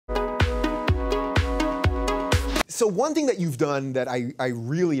So one thing that you've done that I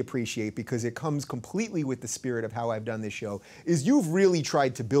really appreciate, because it comes completely with the spirit of how I've done this show, is you've really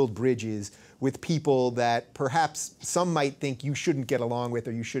tried to build bridges with people that perhaps some might think you shouldn't get along with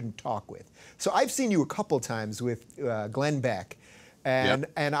or you shouldn't talk with. So I've seen you a couple times with Glenn Beck, and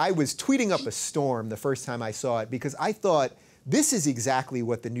I was tweeting up a storm the first time I saw it, because I thought, this is exactly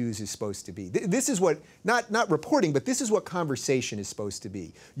what the news is supposed to be. This is what, not reporting, but this is what conversation is supposed to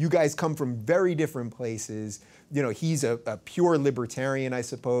be. You guys come from very different places. You know, he's a pure libertarian, I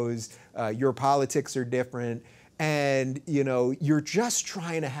suppose. Your politics are different. And, you know, you're just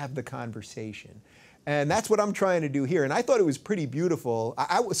trying to have the conversation. And that's what I'm trying to do here. And I thought it was pretty beautiful.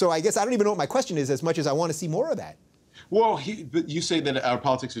 So I guess I don't even know what my question is, as much as I want to see more of that. Well, but you say that our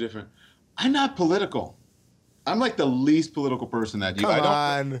politics are different. I'm not political. I'm like the least political person that you. Come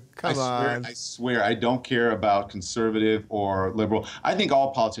on. I swear, I don't care about conservative or liberal. I think all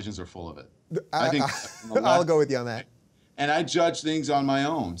politicians are full of it. I think I'll go with you on that. And I judge things on my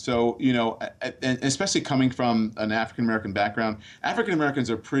own. So, you know, and especially coming from an African-American background, African-Americans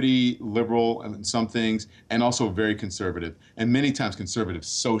are pretty liberal in some things and also very conservative, and many times conservative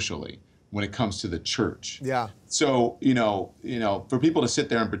socially when it comes to the church. Yeah. So, you know, for people to sit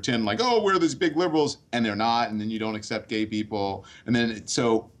there and pretend like, oh, we're these big liberals, and they're not, and then you don't accept gay people, and then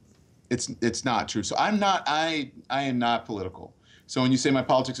so it's not true. So I am not political. So when you say my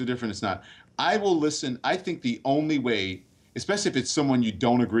politics are different, it's not. I will listen. I think the only way, especially if it's someone you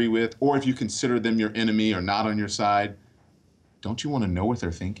don't agree with, or if you consider them your enemy or not on your side, don't you want to know what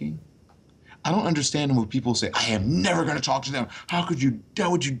they're thinking? I don't understand when people say, I am never going to talk to them. How would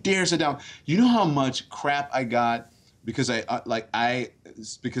you dare sit down? You know how much crap I got because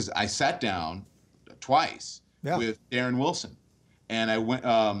I sat down twice with Darren Wilson, and I went.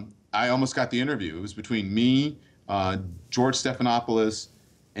 I almost got the interview. It was between me, George Stephanopoulos,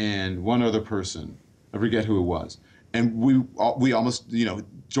 and one other person. I forget who it was. And we almost, you know,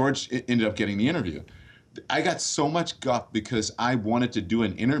 George ended up getting the interview. I got so much guff because I wanted to do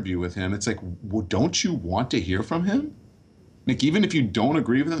an interview with him. It's like, well, don't you want to hear from him? Like, even if you don't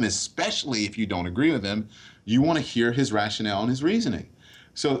agree with him, especially if you don't agree with him, you want to hear his rationale and his reasoning.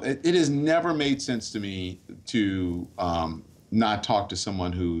 So it has never made sense to me to not talk to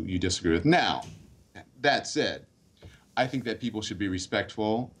someone who you disagree with. Now, that said, I think that people should be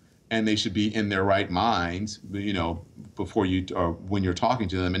respectful and they should be in their right minds, you know, before you or when you're talking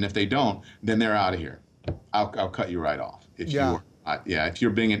to them. And if they don't, then they're out of here. I'll cut you right off. If if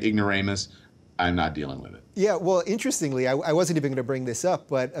you're being an ignoramus, I'm not dealing with it. Yeah, well, interestingly, I wasn't even going to bring this up,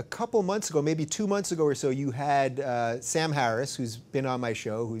 but a couple months ago, maybe 2 months ago or so, you had Sam Harris, who's been on my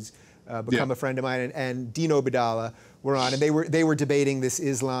show, who's become a friend of mine, and Dean Obeidallah were on, and they were debating this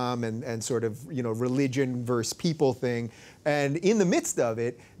Islam and sort of, you know, religion versus people thing. And in the midst of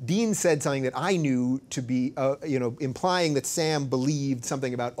it, Dean said something that I knew to be, you know, implying that Sam believed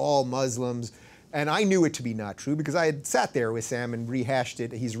something about all Muslims. And I knew it to be not true because I had sat there with Sam and rehashed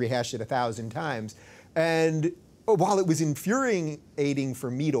it. He's rehashed it 1,000 times. And while it was infuriating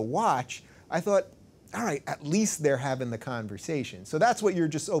for me to watch, I thought, all right, at least they're having the conversation. So that's what you're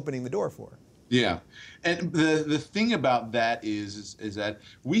just opening the door for. Yeah. And the thing about that is that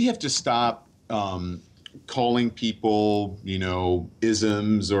we have to stop calling people, you know,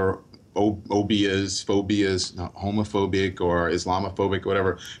 isms or phobias, not homophobic or Islamophobic, or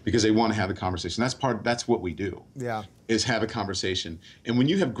whatever, because they want to have a conversation. That's what we do. Yeah. Is have a conversation. And when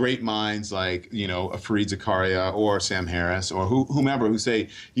you have great minds like, you know, a Fareed Zakaria or Sam Harris or whomever who say,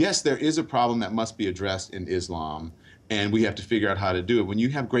 yes, there is a problem that must be addressed in Islam, and we have to figure out how to do it. When you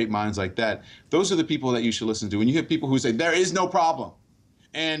have great minds like that, those are the people that you should listen to. When you have people who say, there is no problem,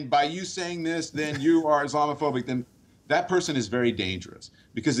 and by you saying this, then you are Islamophobic, then that person is very dangerous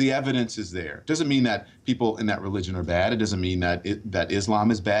because the evidence is there. It doesn't mean that people in that religion are bad. It doesn't mean that that Islam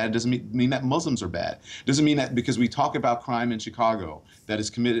is bad. It doesn't mean that Muslims are bad. It doesn't mean that because we talk about crime in Chicago that is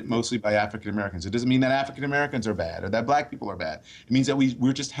committed mostly by African Americans. It doesn't mean that African Americans are bad or that black people are bad. It means that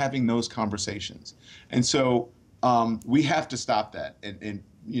we're just having those conversations. And so we have to stop that. And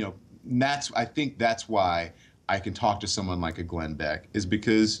you know, I think that's why I can talk to someone like a Glenn Beck, is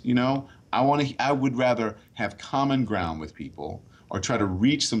because, you know, I would rather have common ground with people or try to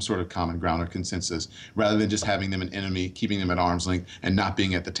reach some sort of common ground or consensus rather than just having them an enemy, keeping them at arm's length and not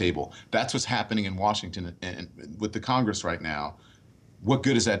being at the table. That's what's happening in Washington and with the Congress right now. What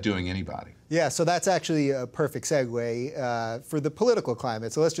good is that doing anybody? Yeah, so that's actually a perfect segue for the political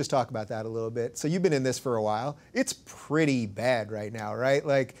climate. So let's just talk about that a little bit. So you've been in this for a while. It's pretty bad right now, right?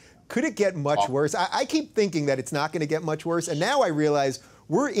 Like, could it get much worse? I keep thinking that it's not going to get much worse, and now I realize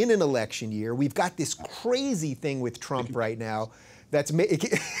we're in an election year. We've got this crazy thing with Trump right now that's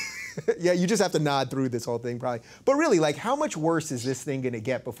Yeah, you just have to nod through this whole thing probably. But really, like, how much worse is this thing going to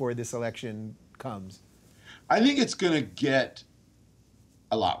get before this election comes? I think it's going to get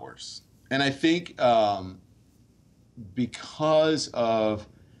a lot worse. And I think because of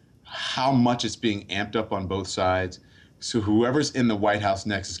how much it's being amped up on both sides, so whoever's in the White House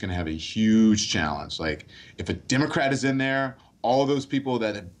next is going to have a huge challenge. Like, if a Democrat is in there, all those people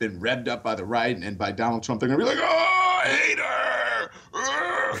that have been revved up by the right and by Donald Trump, they're going to be like, oh, I hate her.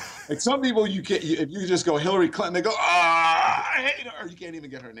 Like, some people, if you just go Hillary Clinton, they go, oh, I hate her. You can't even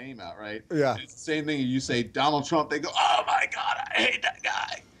get her name out, right? Yeah. It's the same thing. You say Donald Trump, they go, oh my God, I hate that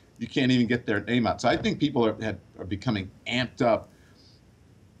guy. You can't even get their name out. So I think people are becoming amped up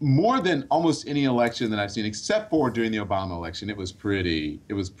more than almost any election that I've seen, except for during the Obama election. It was pretty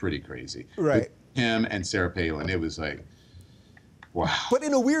crazy. Right. With him and Sarah Palin, it was like, wow. But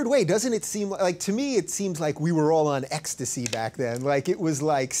in a weird way, doesn't it seem like to me, it seems like we were all on ecstasy back then. Like, it was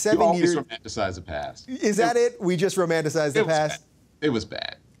like 7 years. You always romanticize the past. Is that it? We just romanticize the past? It was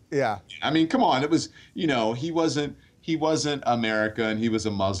bad. Yeah. I mean, come on. It was, he wasn't American. He was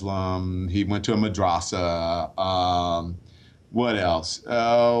a Muslim. He went to a madrasa. What else?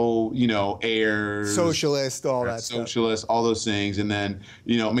 Oh, heirs. Socialist, all that stuff. Socialist, all those things. And then,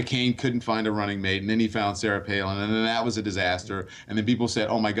 McCain couldn't find a running mate. And then he found Sarah Palin. And then that was a disaster. And then people said,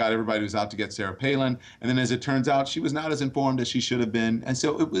 oh my God, everybody was out to get Sarah Palin. And then as it turns out, she was not as informed as she should have been. And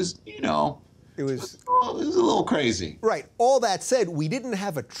so it was, it was a little crazy. Right. All that said, we didn't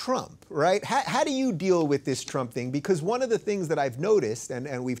have a Trump, right? How do you deal with this Trump thing? Because one of the things that I've noticed,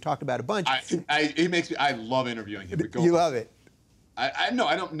 and we've talked about a bunch. I love interviewing him. You love it. I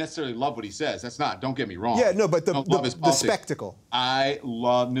don't necessarily love what he says. Don't get me wrong. Yeah, no, but the spectacle. I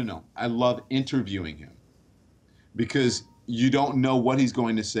love interviewing him because you don't know what he's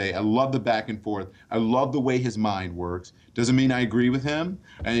going to say. I love the back and forth. I love the way his mind works. Doesn't mean I agree with him.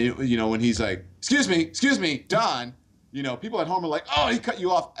 And when he's like, excuse me, Don, people at home are like, oh, he cut you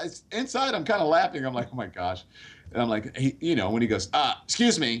off. Inside, I'm kind of laughing. I'm like, oh my gosh. And I'm like, when he goes,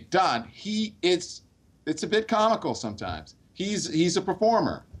 excuse me, Don, it's a bit comical sometimes. He's a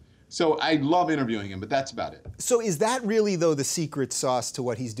performer. So I love interviewing him, but that's about it. So is that really, though, the secret sauce to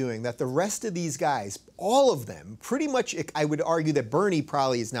what he's doing? That the rest of these guys, all of them, pretty much, I would argue that Bernie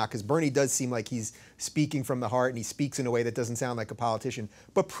probably is not, because Bernie does seem like he's speaking from the heart and he speaks in a way that doesn't sound like a politician.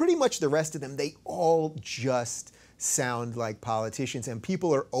 But pretty much the rest of them, they all just sound like politicians, and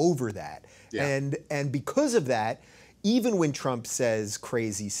people are over that. Yeah. And because of that, even when Trump says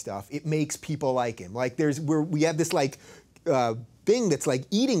crazy stuff, it makes people like him. Like we have this thing that's like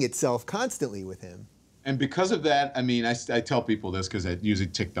eating itself constantly with him. And because of that, I mean, I tell people this because I usually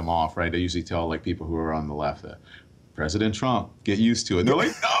tick them off, right? I usually tell like people who are on the left that President Trump, get used to it. And they're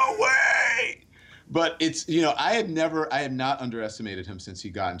like, no way! But it's, I have not underestimated him since he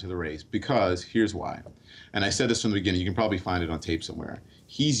got into the race, because here's why. And I said this from the beginning, you can probably find it on tape somewhere.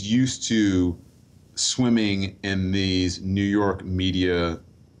 He's used to swimming in these New York media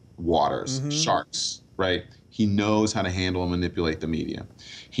waters, sharks, right? He knows how to handle and manipulate the media.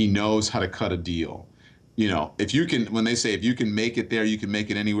 He knows how to cut a deal. When they say if you can make it there, you can make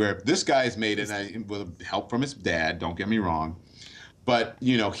it anywhere. This guy's made it with help from his dad. Don't get me wrong, but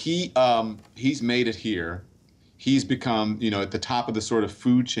he's made it here. He's become at the top of the sort of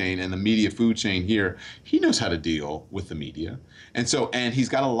food chain and the media food chain here. He knows how to deal with the media, and he's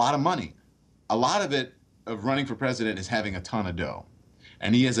got a lot of money. A lot of it of running for president is having a ton of dough.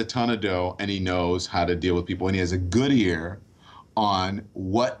 And he has a ton of dough, and he knows how to deal with people, and he has a good ear on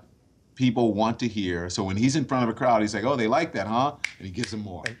what people want to hear. So when he's in front of a crowd, he's like, oh, they like that, huh? And he gives them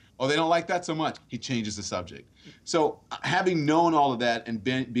more. Oh, they don't like that so much. He changes the subject. So having known all of that and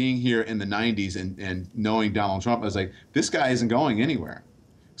being here in the 90s and knowing Donald Trump, I was like, this guy isn't going anywhere.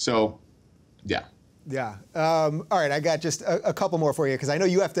 So, yeah. Yeah. All right, I got just a couple more for you, because I know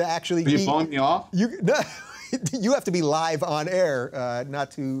you have to actually... Are you blowing me off? You have to be live on air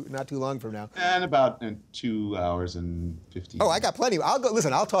not too long from now. And about 2 hours and 15. Oh, I got plenty. I'll go.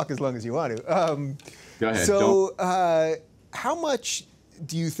 Listen, I'll talk as long as you want to. Go ahead. So, how much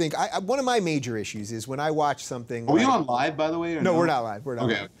do you think? One of my major issues is when I watch something. Are we on live, by the way? Or no, we're not live. We're not.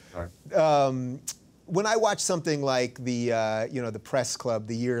 Okay. Live. Sorry. When I watch something like the press club,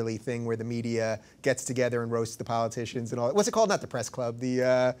 the yearly thing where the media gets together and roasts the politicians and all that. What's it called? Not the press club.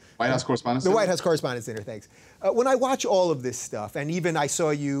 The White House Correspondents' Dinner? The White House Correspondents' Dinner, thanks. When I watch all of this stuff, and even I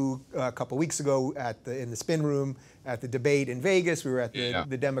saw you a couple weeks ago in the spin room at the debate in Vegas. We were at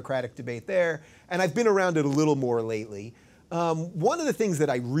the Democratic debate there. And I've been around it a little more lately. One of the things that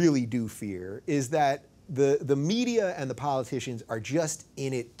I really do fear is that the media and the politicians are just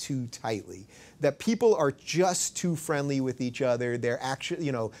in it too tightly. That people are just too friendly with each other. They're actually,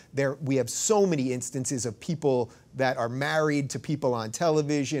 you know, we have so many instances of people that are married to people on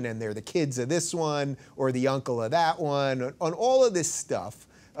television, and they're the kids of this one or the uncle of that one, on all of this stuff.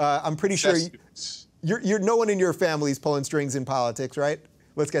 I'm pretty sure you're no one in your family is pulling strings in politics, right?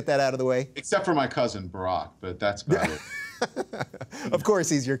 Let's get that out of the way. Except for my cousin, Barack, but that's about it. Of course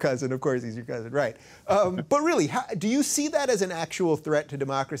he's your cousin. Of course he's your cousin. Right. But really, do you see that as an actual threat to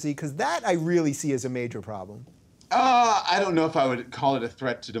democracy? Because that I really see as a major problem. I don't know if I would call it a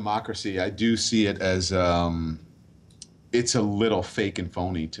threat to democracy. I do see it as it's a little fake and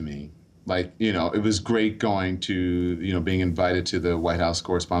phony to me. Like, you know, it was great going to, you know, being invited to the White House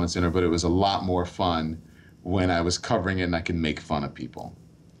Correspondents' Dinner, but it was a lot more fun when I was covering it and I can make fun of people.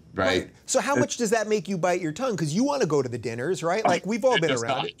 Right. So how much does that make you bite your tongue? Because you want to go to the dinners, right? Like, we've all been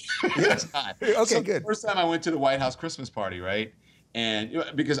around it. It's not. Okay, so good. The first time I went to the White House Christmas party, right? And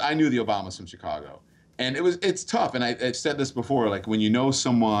because I knew the Obamas from Chicago. And it's tough. And I've said this before, like when you know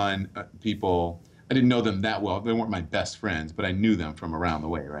someone, people, I didn't know them that well. They weren't my best friends, but I knew them from around the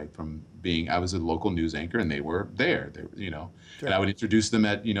way, right? From being, I was a local news anchor and they were there, you know. Sure. And I would introduce them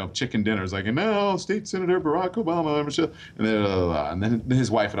at, you know, chicken dinners, like, and now State Senator Barack Obama, Michelle, and then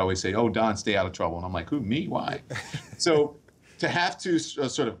his wife would always say, "Oh, Don, stay out of trouble." And I'm like, who, me? Why? So to have to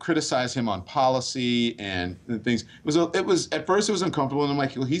sort of criticize him on policy and things, it was at first it was uncomfortable, and I'm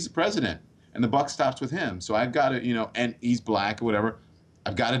like, well, he's the president, and the buck stops with him. So I've got to, you know, and he's black or whatever.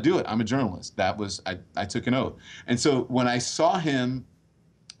 I've got to do it. I'm a journalist. That was, I took an oath. And so when I saw him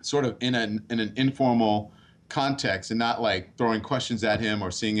sort of in an informal context and not like throwing questions at him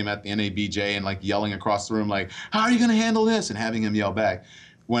or seeing him at the NABJ and like yelling across the room, like, how are you going to handle this? And having him yell back.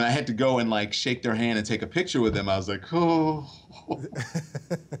 When I had to go and like shake their hand and take a picture with them, I was like, oh,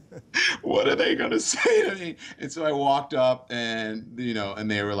 what are they going to say to me? And so I walked up and, you know, and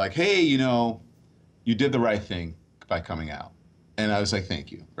they were like, hey, you know, you did the right thing by coming out. And I was like,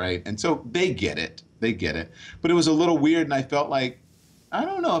 thank you, right? And so they get it. They get it. But it was a little weird, and I felt like, I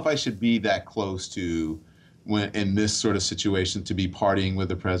don't know if I should be that close to, when in this sort of situation, to be partying with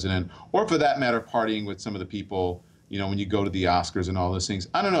the president, or for that matter, partying with some of the people, you know, when you go to the Oscars and all those things.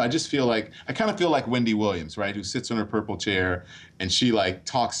 I don't know. I just feel like, I kind of feel like Wendy Williams, right? Who sits on her purple chair and she like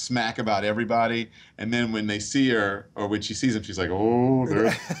talks smack about everybody. And then when they see her, or when she sees them, she's like, oh,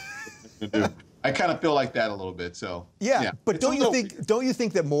 there's I kind of feel like that a little bit. So yeah. But don't you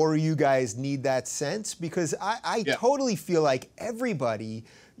think that more of you guys need that sense? Because I totally feel like everybody,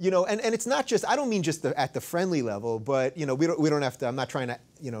 you know, and it's not just, I don't mean just at the friendly level, but you know, we don't have to, I'm not trying to,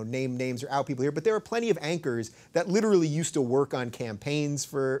 you know, name names or out people here, but there are plenty of anchors that literally used to work on campaigns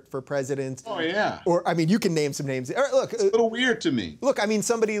for presidents. Oh yeah. Or I mean, you can name some names. Look, it's a little weird to me. Look, I mean,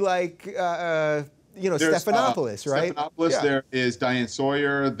 somebody like you know, Stephanopoulos, right? Stephanopoulos, yeah. There is Diane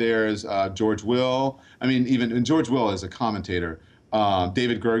Sawyer, there's George Will. I mean, even George Will is a commentator.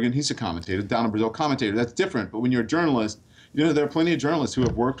 David Gergen, he's a commentator. Donna Brazile, commentator. That's different. But when you're a journalist, you know, there are plenty of journalists who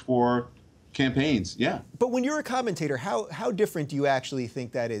have worked for campaigns. Yeah. But when you're a commentator, how different do you actually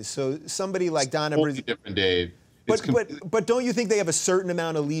think that is? So somebody like Donna Brazile. Totally different, Dave. But don't you think they have a certain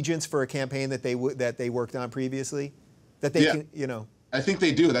amount of allegiance for a campaign that they worked on previously? That they can, you know. I think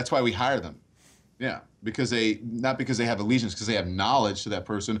they do. That's why we hire them. Yeah, because not because they have allegiance, because they have knowledge to that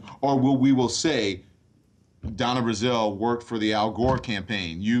person, or we will say, Donna Brazile worked for the Al Gore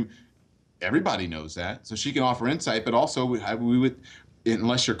campaign. Everybody knows that, so she can offer insight. But also, we would,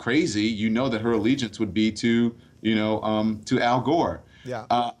 unless you're crazy, you know that her allegiance would be to, you know, to Al Gore. Yeah.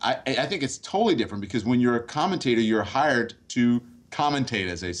 I think it's totally different, because when you're a commentator, you're hired to commentate,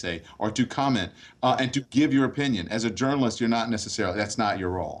 as they say, or to comment and to give your opinion. As a journalist, you're not necessarily, that's not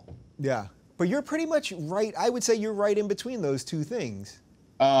your role. Yeah. But you're pretty much right. I would say you're right in between those two things.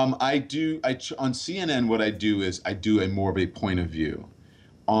 On CNN, what I do is I do more of a point of view.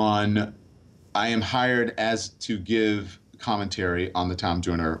 I am hired to give commentary on the Tom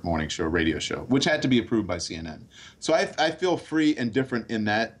Joyner Morning Show radio show, which had to be approved by CNN. So I feel free and different in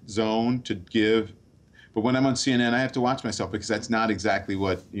that zone to give. But when I'm on CNN, I have to watch myself, because that's not exactly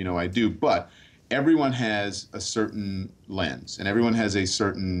what, you know, I do. But everyone has a certain lens, and everyone has a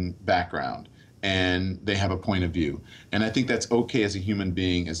certain background, and they have a point of view. And I think that's okay as a human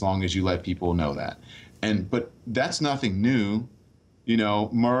being, as long as you let people know that. But that's nothing new. You know,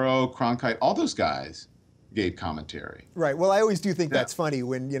 Murrow, Cronkite, all those guys gave commentary. Right. Well, I always do think that's funny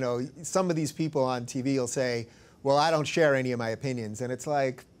when, you know, some of these people on TV will say, well, I don't share any of my opinions. And it's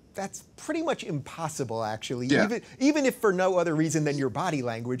like, that's pretty much impossible, actually. Yeah. Even if for no other reason than your body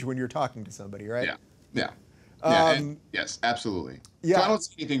language when you're talking to somebody, right? Yeah. Yeah. Yes, absolutely. Yeah. So I don't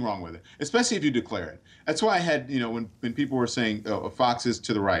see anything wrong with it, especially if you declare it. That's why I had, when people were saying, oh, Fox is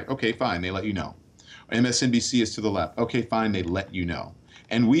to the right, okay, fine, they let you know. MSNBC is to the left, okay, fine, they let you know.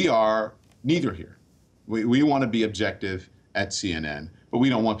 And we are neither here. We want to be objective at CNN, but we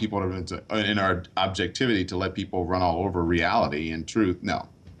don't want people in our objectivity to let people run all over reality and truth. No.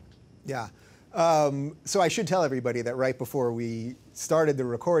 Yeah. So I should tell everybody that right before we started the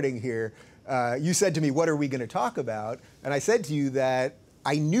recording here, you said to me, what are we going to talk about? And I said to you that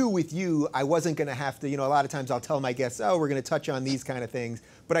I knew with you I wasn't going to have to, a lot of times I'll tell my guests, oh, we're going to touch on these kind of things.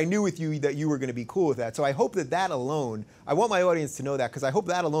 But I knew with you that you were going to be cool with that. So I hope that alone, I want my audience to know that, because I hope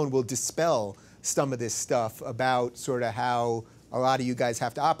that alone will dispel some of this stuff about sort of how a lot of you guys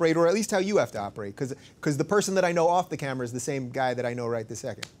have to operate, or at least how you have to operate. Because the person that I know off the camera is the same guy that I know right this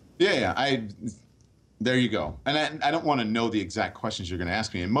second. Yeah. There you go. And I don't want to know the exact questions you're going to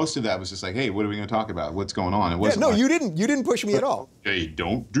ask me. And most of that was just like, hey, what are we going to talk about? What's going on? It wasn't you didn't push me at all. Hey,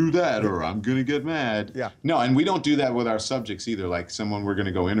 don't do that or I'm going to get mad. Yeah. No, and we don't do that with our subjects either. Like someone we're going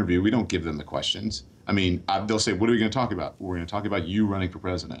to go interview, we don't give them the questions. I mean, they'll say, what are we going to talk about? We're going to talk about you running for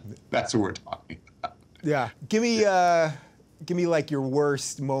president. That's what we're talking about. Yeah. Give me like your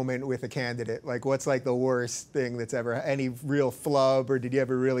worst moment with a candidate. Like what's like the worst thing that's ever, any real flub, or did you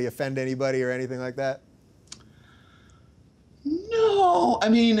ever really offend anybody or anything like that? No, I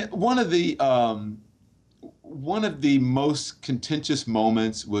mean, one of the most contentious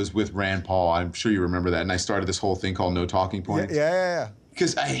moments was with Rand Paul. I'm sure you remember that. And I started this whole thing called No Talking Points. Yeah.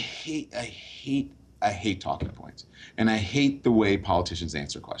 Because I hate talking points. And I hate the way politicians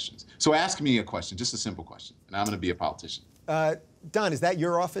answer questions. So ask me a question, just a simple question, and I'm going to be a politician. Don, is that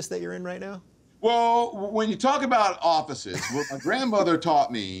your office that you're in right now? Well, when you talk about offices, what my grandmother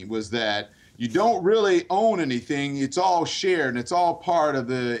taught me was that you don't really own anything. It's all shared, and it's all part of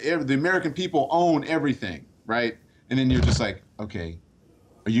the American people own everything, right? And then you're just like, okay,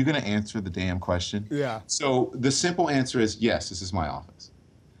 are you going to answer the damn question? Yeah. So the simple answer is yes, this is my office.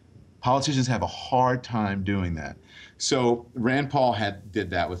 Politicians have a hard time doing that. So Rand Paul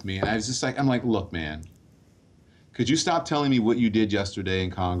did that with me, and I was just like, I'm like, look, man, could you stop telling me what you did yesterday in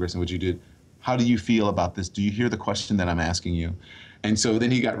Congress and what you did? How do you feel about this? Do you hear the question that I'm asking you? And so then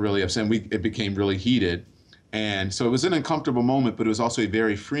he got really upset, and it became really heated. And so it was an uncomfortable moment, but it was also a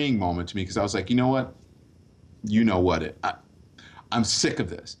very freeing moment to me, because I was like, you know what? I'm sick of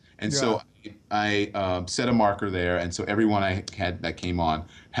this. And so I set a marker there, and so everyone I had that came on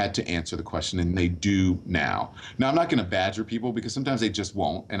had to answer the question, and they do now. Now, I'm not going to badger people, because sometimes they just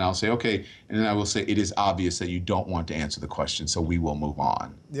won't, and I'll say, okay, and then I will say, it is obvious that you don't want to answer the question, so we will move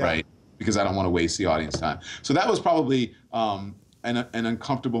on, right? Because I don't want to waste the audience time. So that was probably an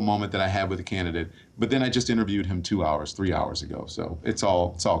uncomfortable moment that I had with a candidate, but then I just interviewed him 3 hours ago, so it's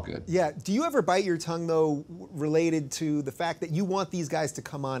all good. Yeah. Do you ever bite your tongue, though, related to the fact that you want these guys to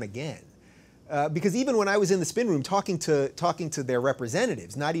come on again? Because even when I was in the spin room talking to their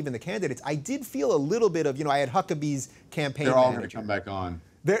representatives, not even the candidates, I did feel a little bit of, I had Huckabee's campaign manager. They're all going to come back on.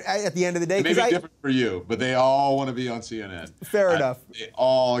 At the end of the day, it may be different for you, but they all want to be on CNN. Fair enough. They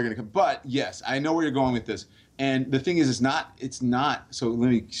all are going to come. But yes, I know where you're going with this. And the thing is, it's not. So let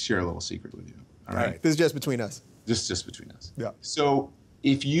me share a little secret with you. All right. This is just between us. Just between us. Yeah. So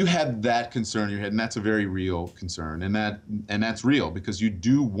if you have that concern in your head, and that's a very real concern, and that's real, because you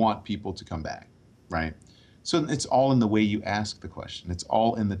do want people to come back, right? So it's all in the way you ask the question. It's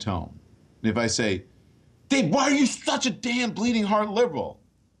all in the tone. And if I say, Dave, why are you such a damn bleeding heart liberal?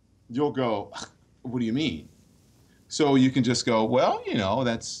 You'll go, what do you mean? So you can just go, well,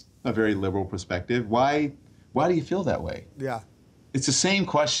 that's a very liberal perspective. Why do you feel that way? Yeah. It's the same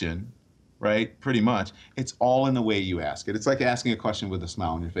question, right? Pretty much. It's all in the way you ask it. It's like asking a question with a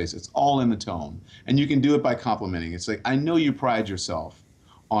smile on your face. It's all in the tone. And you can do it by complimenting. It's like, I know you pride yourself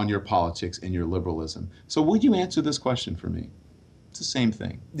on your politics and your liberalism. So would you answer this question for me? It's the same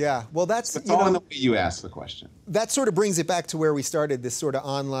thing. Yeah, well, it's all in the way you ask the question. That sort of brings it back to where we started, this sort of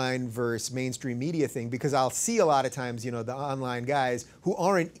online versus mainstream media thing, because I'll see a lot of times, the online guys who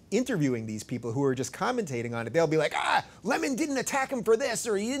aren't interviewing these people, who are just commentating on it. They'll be like, Lemon didn't attack him for this,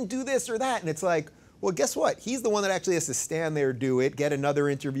 or he didn't do this or that. And it's like, well, guess what? He's the one that actually has to stand there, do it, get another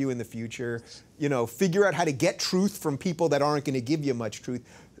interview in the future, figure out how to get truth from people that aren't going to give you much truth.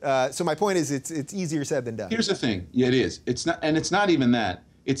 So my point is, it's easier said than done. Here's the thing. Yeah, it is. It's not, and it's not even that.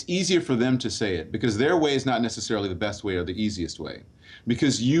 It's easier for them to say it, because their way is not necessarily the best way or the easiest way.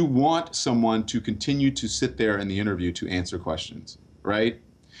 Because you want someone to continue to sit there in the interview to answer questions, right?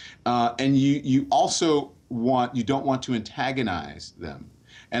 And you also you don't want to antagonize them.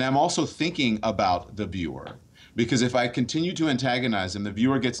 And I'm also thinking about the viewer. Because if I continue to antagonize them, the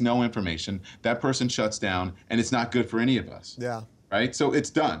viewer gets no information, that person shuts down, and it's not good for any of us. Yeah. Right? So it's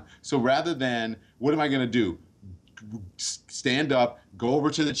done. So rather than, what am I going to do? Stand up, go over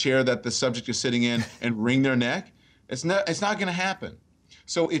to the chair that the subject is sitting in, and wring their neck? It's not going to happen.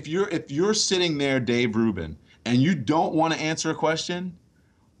 So if you're sitting there, Dave Rubin, and you don't want to answer a question,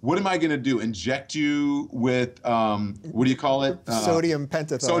 what am I going to do? Inject you with, what do you call it? Sodium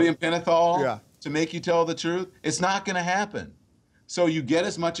pentothal. Sodium pentothal, yeah, to make you tell the truth? It's not going to happen. So you get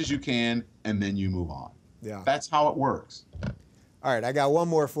as much as you can, and then you move on. Yeah. That's how it works. All right, I got one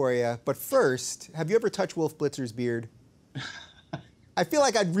more for you. But first, have you ever touched Wolf Blitzer's beard? I feel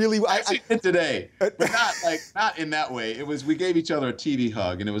like I'd really. I did today, but not in that way. It was, we gave each other a TV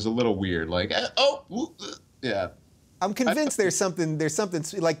hug, and it was a little weird. Like, yeah. I'm convinced there's something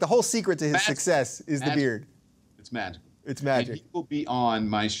like the whole secret to his success is the beard. It's magical. It's magic. And he will be on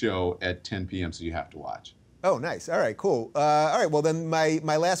my show at 10 p.m., so you have to watch. Oh, nice. All right, cool. All right, well then my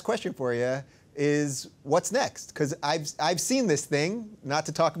last question for you is what's next? Because I've seen this thing, not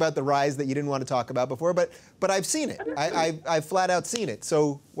to talk about the rise that you didn't want to talk about before, but I've seen it. I've flat out seen it.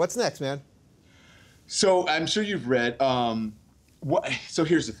 So what's next, man? So I'm sure you've read. So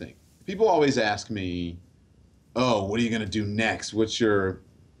here's the thing. People always ask me, "Oh, what are you going to do next? What's your?"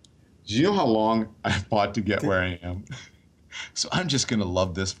 Do you know how long I fought to get where I am? So I'm just going to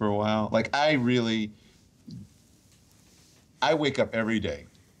love this for a while. Like I wake up every day.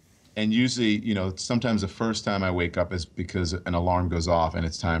 And usually, sometimes the first time I wake up is because an alarm goes off and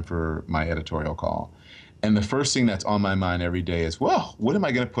it's time for my editorial call. And the first thing that's on my mind every day is, well, what am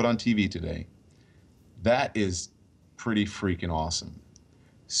I going to put on TV today? That is pretty freaking awesome.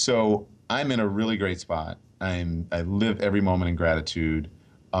 So I'm in a really great spot. I live every moment in gratitude.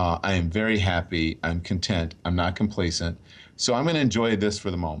 I am very happy. I'm content. I'm not complacent. So I'm going to enjoy this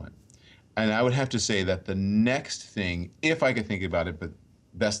for the moment. And I would have to say that the next thing, if I could think about it, but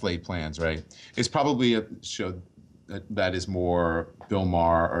best laid plans, right? It's probably a show that is more Bill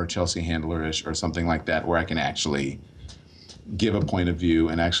Maher or Chelsea Handler-ish or something like that, where I can actually give a point of view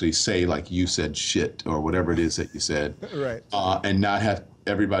and actually say, like you said, shit, or whatever it is that you said. Right. And not have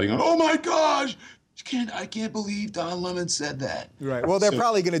everybody going, oh my gosh, I can't believe Don Lemon said that. Right. Well, they're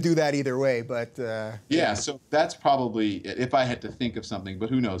probably going to do that either way, but... yeah, so that's probably it, if I had to think of something, but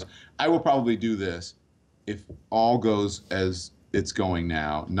who knows. I will probably do this if all goes as it's going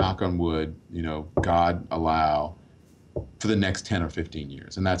now, knock on wood, God allow, for the next 10 or 15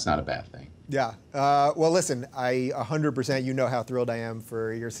 years. And that's not a bad thing. Yeah. Well, listen, I 100%, you know how thrilled I am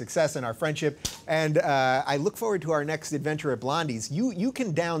for your success and our friendship. And I look forward to our next adventure at Blondie's. You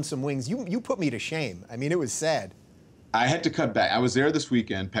can down some wings. You put me to shame. I mean, it was sad. I had to cut back. I was there this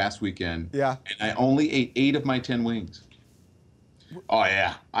past weekend. Yeah. And I only ate 8 of my 10 wings. Oh,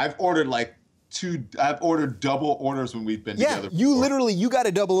 yeah. I've ordered double orders when we've been together. Yeah, you got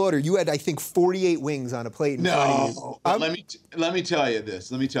a double order. You had, I think, 48 wings on a plate in front of you. But let me tell you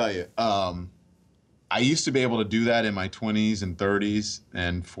this. Let me tell you. I used to be able to do that in my 20s and 30s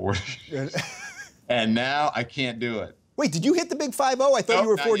and 40s. And now I can't do it. Wait, did you hit the big 5-0? I thought you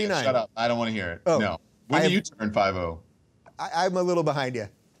were 49. Shut up. I don't want to hear it. Oh, no. When do you turn 5-0? I'm a little behind you.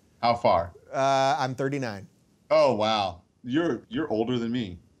 How far? I'm 39. Oh, wow. You're older than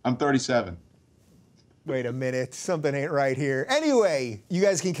me. I'm 37. Wait a minute, something ain't right here. Anyway, you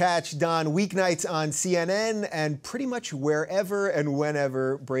guys can catch Don weeknights on CNN and pretty much wherever and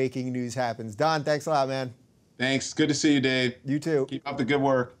whenever breaking news happens. Don, thanks a lot, man. Thanks. Good to see you, Dave. You too. Keep up the good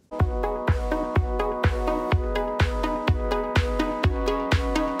work.